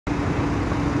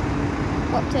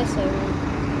Optus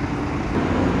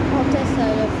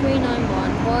Solar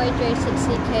 391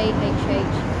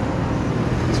 YJ60KHH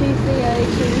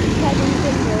 2302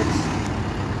 Keddington Woods.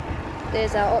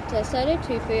 There's our Optus Solar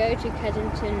 2302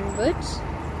 Keddington Woods.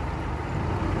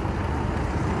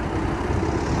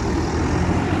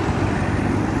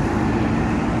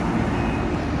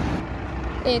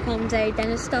 Here comes a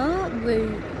Denistar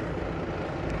route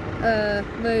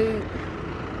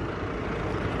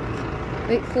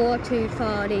 4 to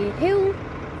Farley Hill.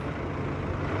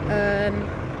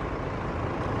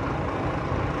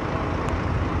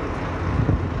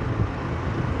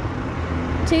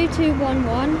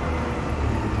 2211.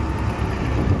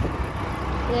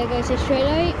 There goes a straight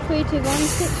light.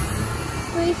 3216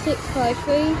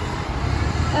 3653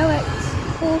 OX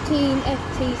 14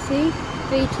 FTC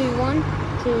 321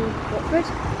 to Watford.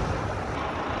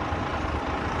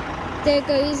 There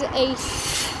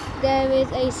is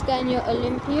a Scania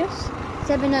Olympius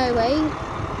 708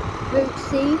 route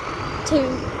C to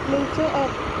Luton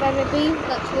Wetherby,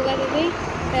 that's for Wetherby.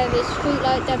 There is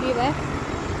Streetlight WF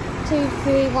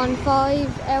 2315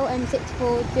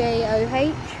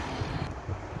 LM64JOH.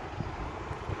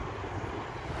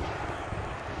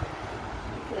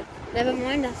 Never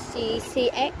mind, that's the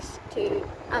CX to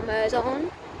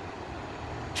Amazon.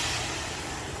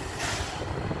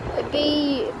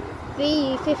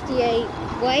 B58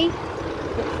 way,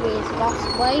 which means bus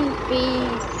way.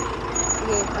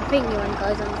 I think you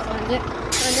guys understand it.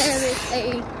 And there is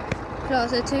a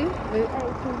Plaza 2, route 8 to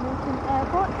Luton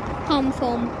Airport. Come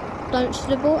from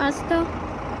Dunstable, Asda.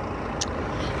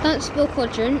 Dunstable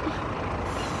Quadrant.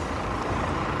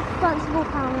 Dunstable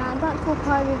Poundland, Dunstable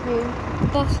Private View,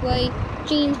 Busway,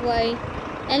 Jeans Way,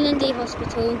 L&D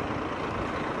Hospital,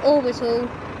 Orbital,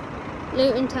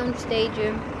 Luton Town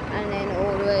Stadium, and then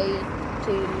all the way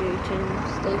to Luton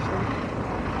Station,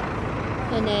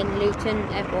 and then Luton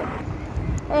Airport.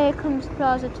 Here comes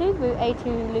Plaza 2, route 8 to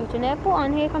Luton Airport,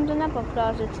 and here comes another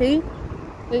Plaza 2,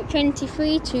 route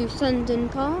 23 to Sundon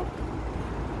Park.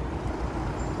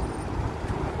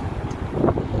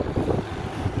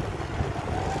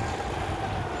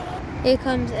 Here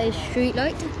comes a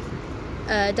Streetlight,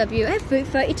 WF, route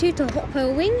 32 to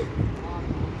Hopwell Wing,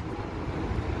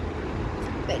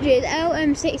 which is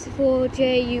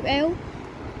LM64JUL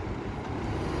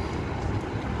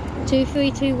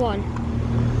 2321.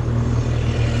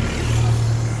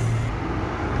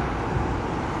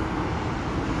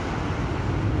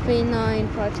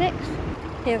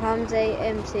 Here comes a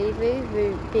MCV,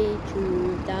 route B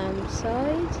to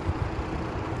Downside.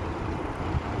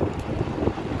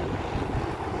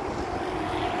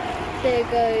 There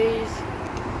goes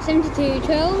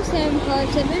 7212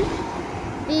 757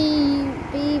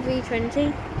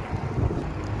 BV20.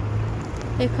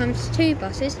 Here comes two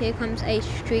buses. Here comes a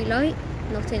Streetlight,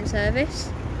 not in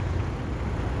service.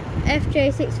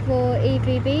 FJ64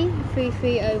 EVB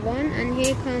 3301, and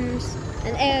here comes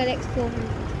an ALX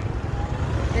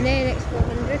 400. An ALX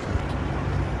 400.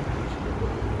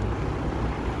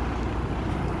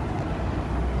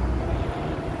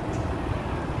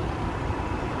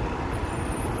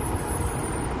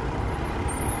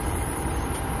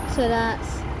 So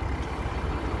that's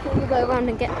what we'll go around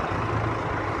and get.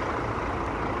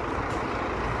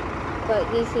 But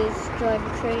this is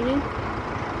driver training.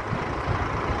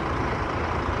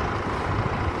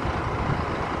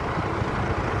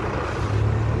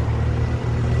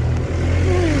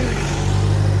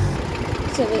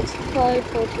 So it's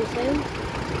 5427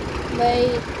 Ray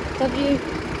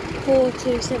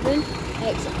W427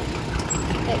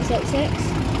 XXX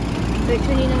route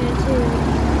 29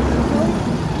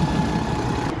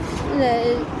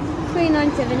 the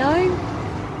 3970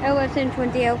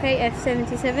 LF720LK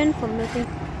F77 from Luton.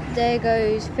 There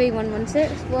goes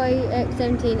 3116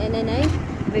 YX17NNA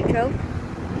route 12.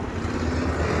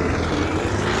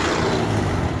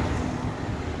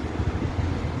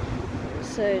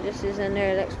 So this is an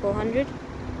ALX 400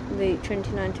 route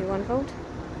 29 to Onefold.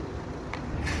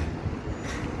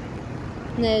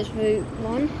 There's route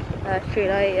 1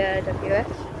 Streetlight WS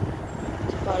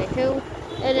to Farley Hill.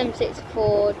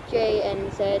 LM64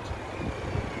 JNZ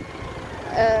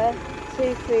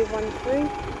 2313.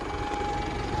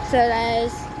 So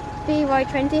there's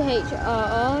BY20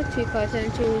 HRR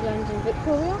 2572 London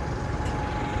Victoria.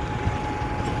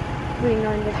 Green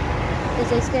line.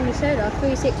 There's a Scania Solar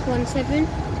 3617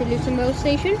 to Luton Rail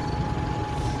Station.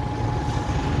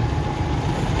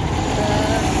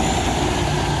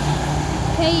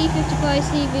 KE55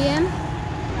 CVM.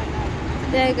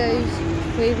 There goes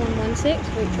 3116,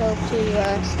 route 12 to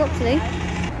Stockley.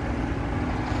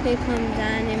 Here comes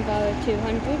an Enviro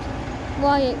 200,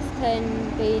 YX10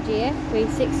 BGF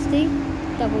 360,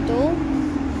 double door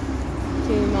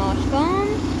to Marsh Farm,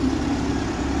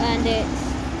 and it's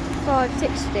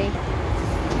 560.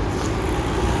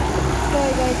 So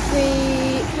I go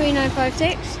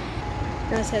 3956.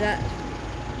 Can I say that?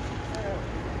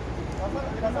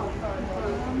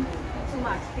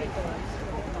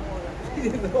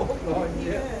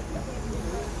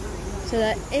 So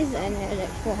that is an LX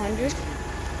 400,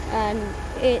 and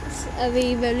it's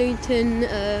Aviva Luton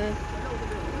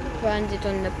branded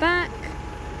on the back.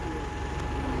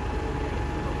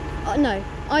 Oh no,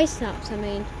 ice snaps, I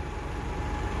mean.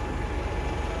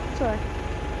 Sorry.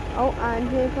 Oh, and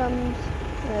here comes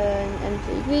an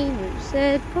MTV, which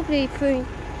said probably through.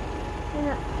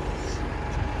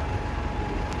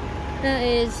 That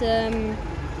is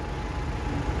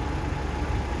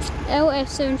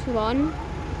LF71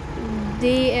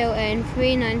 DLN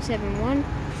 3971.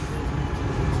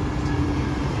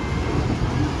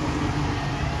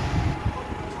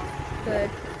 Good.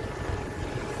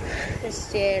 This is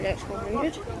the LX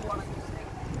 400.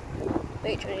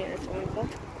 Wait, 2024.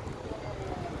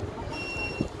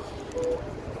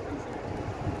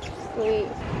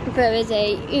 There is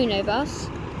a Uno bus.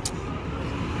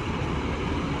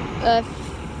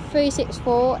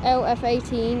 364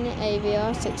 LF18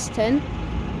 AVR 610.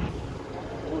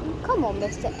 Come on,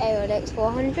 Mr. ALX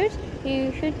 400.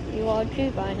 You are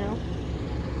due by now.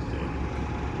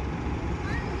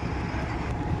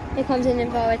 Here comes an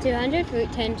Impala 200,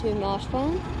 route 10 to Marsh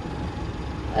Farm.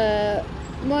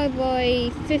 My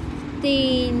boy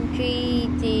 15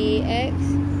 GDX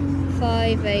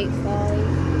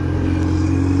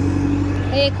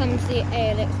 585. Here comes the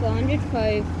ALX 400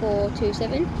 Pro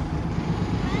 427.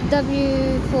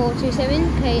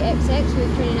 W427 KXX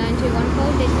with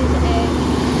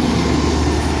 29214.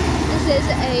 This is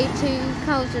a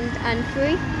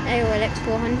 2003 ALX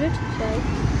 400.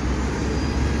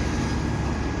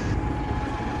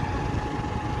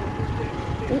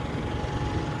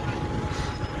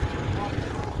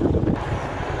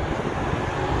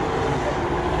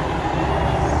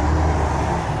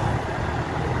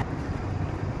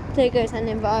 There goes an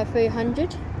Impala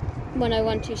 300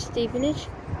 1012 Stevenage.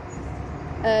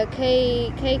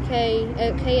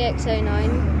 KX09.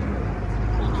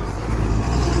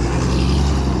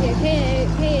 Yeah,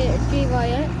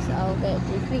 KGYX. I'll get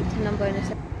the fleet number in a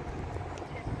second.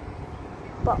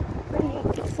 But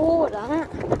before that,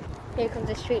 here comes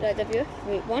the Streetlight WF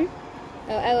route 1.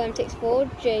 LM64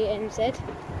 JNZ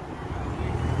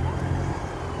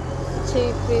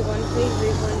 2313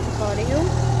 route 1 to Cardi Hill.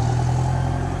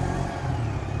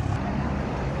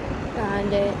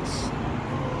 And it's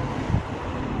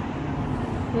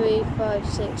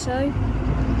 3560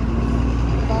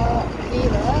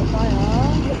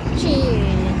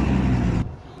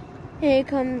 Here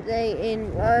comes a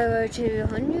Euro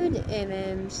 200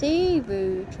 MMC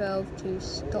route 12 to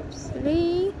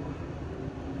Stopsley.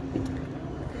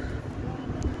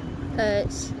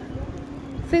 It's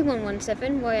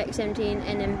 3117 YX17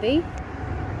 NMB.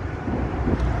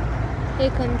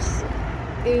 Here comes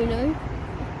Uno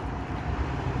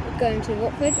going to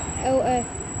Watford.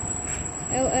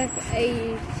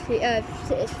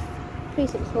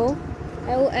 LF364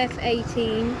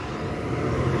 LF18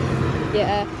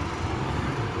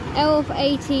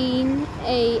 LF18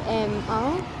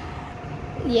 AMR.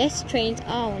 Yes, trains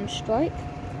are on strike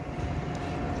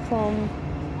from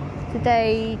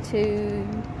today to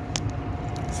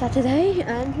Saturday.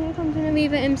 And here comes an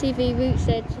Aviva MCV route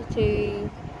set to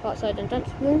Parkside and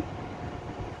Dunstable.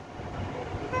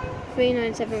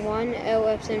 3971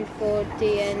 LF74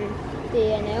 DLN.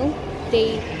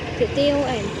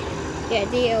 Yeah,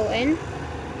 DLN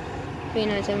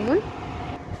 3971.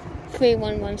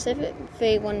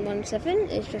 3117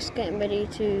 is just getting ready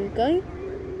to go.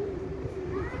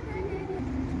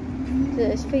 So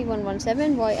it's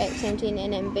 3117 YX17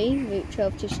 NMB route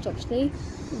 12 to Stopsley,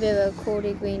 Vero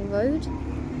Cordy Green Road.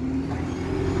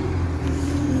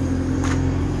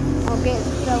 I'll get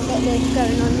this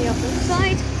going on the opposite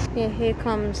side. Yeah, here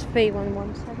comes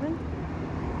 3117.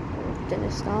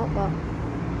 Didn't start, but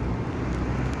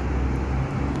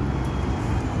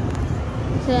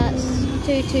so that's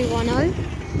 2210.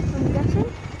 I'm guessing.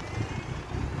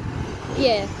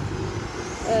 Yeah.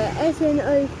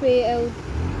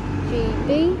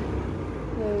 SN03LGB.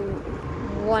 Route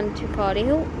 1 to Cardi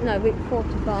Hill. No, route 4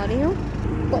 to Cardi Hill.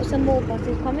 Got some more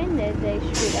buses coming. There's a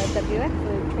Streetlight WF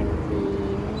route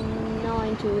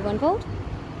 29 to Runfold.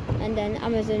 And then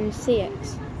Amazon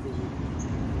CX.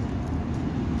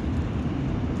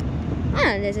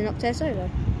 And there's an Optare Solo.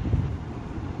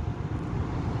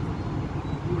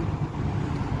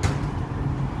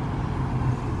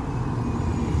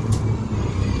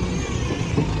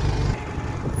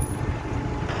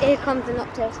 Here comes the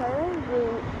Nocturne Solo,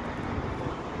 route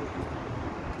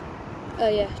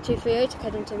 230 to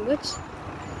Caddington Woods.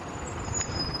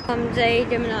 Comes a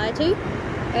Gemini 2,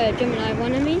 Gemini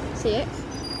 1 I mean, CX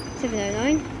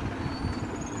 709,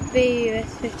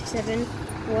 BUS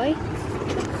 57Y.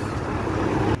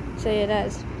 So yeah,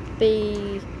 that's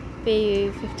BU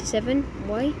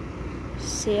 57Y,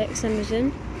 CX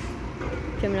Amazon,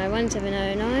 Gemini 1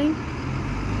 709.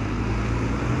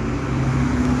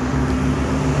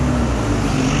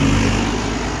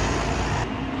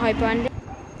 Hi Brandon.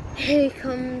 Here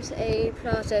comes a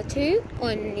Plaza 2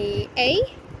 on the A.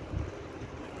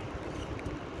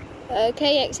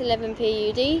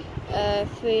 KX11PUD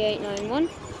 3891.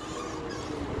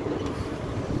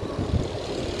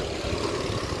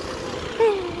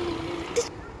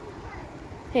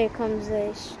 Here comes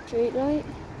the street light.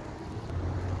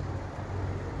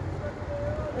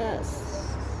 That's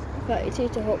 32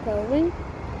 to Hawkwell Wing.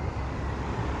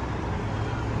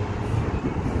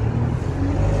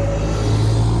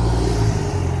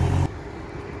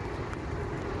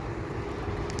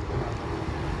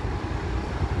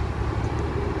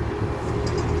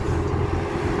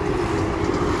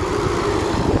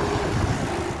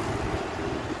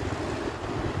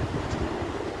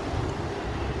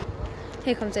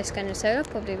 Here comes a scanner solar,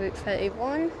 probably route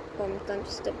 31 from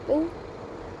Dunstable.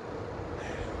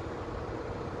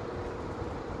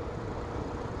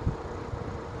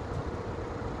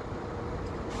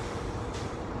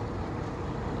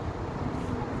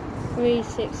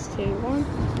 This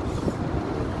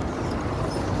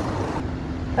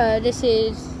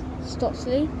is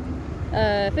Stopsley.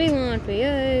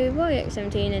 3130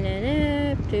 YX17 and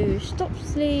then to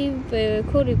Stopsley, the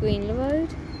Cordy Green Road.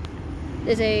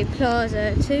 There's a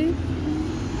Plaza 2,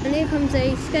 and here comes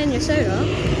a Scania Solar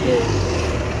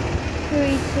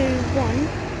 321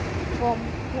 from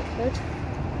Watford.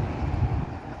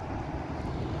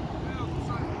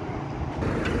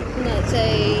 And that's a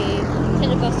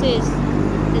 10 buses,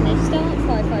 then they start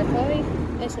 555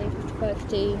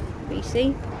 SA55T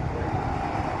BC.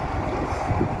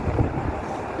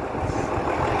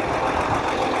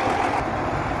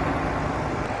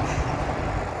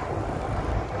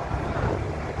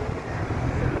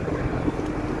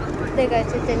 They go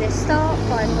to Dennis Start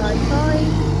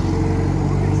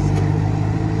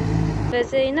 555.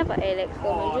 There's another ALX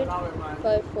 400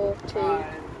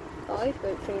 5425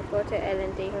 route 24 to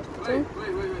L&D Hospital.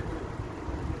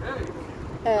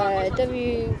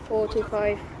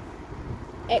 W425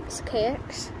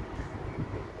 XKX.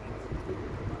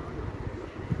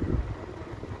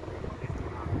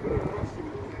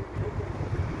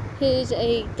 Here's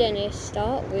a Dennis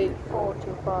Start route 4 to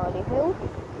Barley Hill.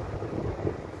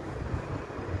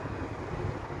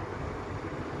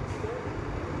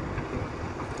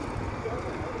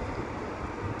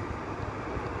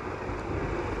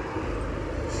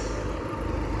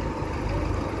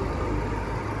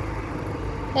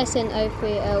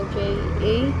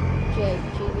 SN03LGE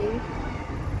JGU.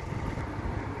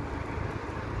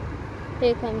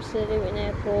 Here comes the Luton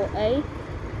Airport A.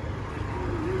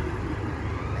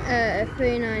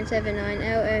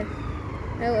 3979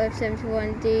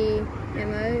 LF71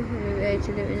 DMO route A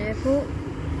to Luton Airport.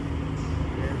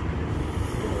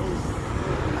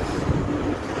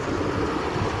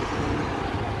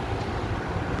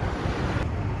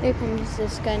 Here comes the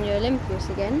Scania Olympus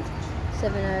again,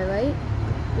 708.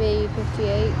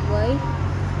 B58 way.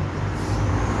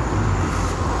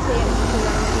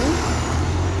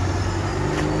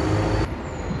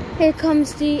 Here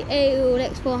comes the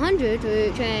ALX 400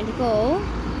 route 24.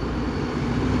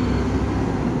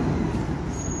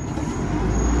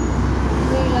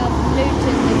 We love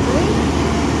Luton livery.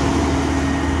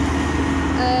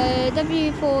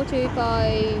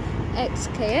 W425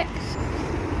 XKX.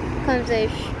 Comes a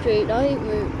street light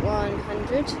route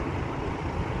 100.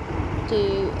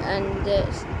 And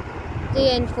it's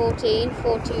DN14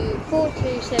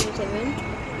 4277.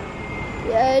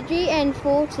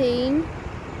 GN14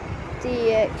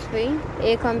 DX3.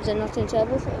 Here comes a Notting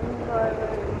service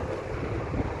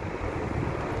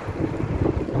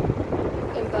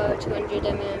Invo 200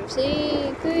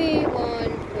 MMC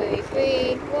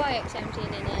 3133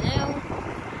 YX17 NNL.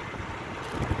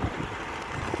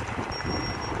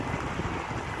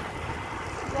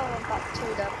 Going back to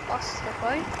the bus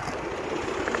depot.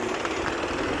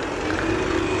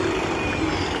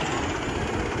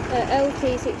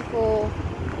 LT64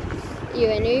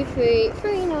 UNU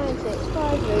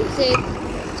 3965 route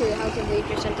 6 to House of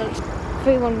Regis and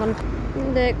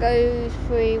 311. There goes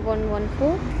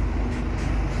 3114.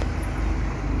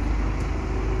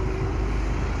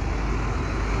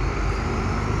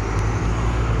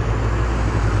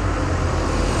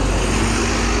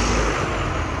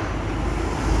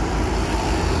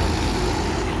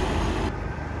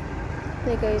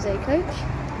 There goes a coach.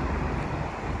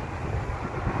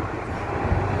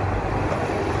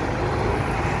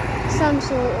 Some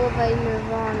sort of a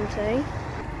Levante.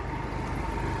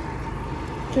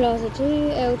 Plaza 2,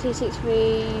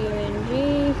 LT63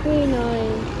 UNG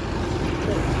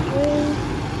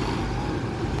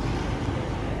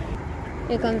 3963.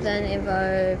 Here comes an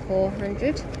Evo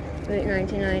 400, Route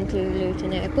 99 to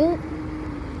Luton Airport.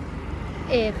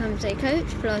 Here comes a coach,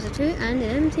 Plaza 2 and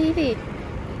an MTV.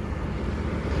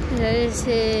 This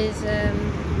is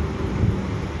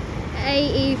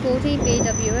AE40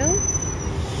 BWL.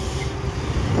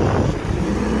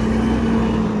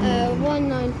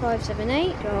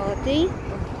 19578 RD.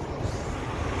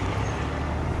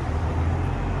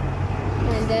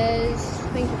 And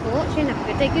thank you for watching. Have a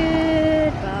good day.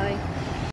 Goodbye.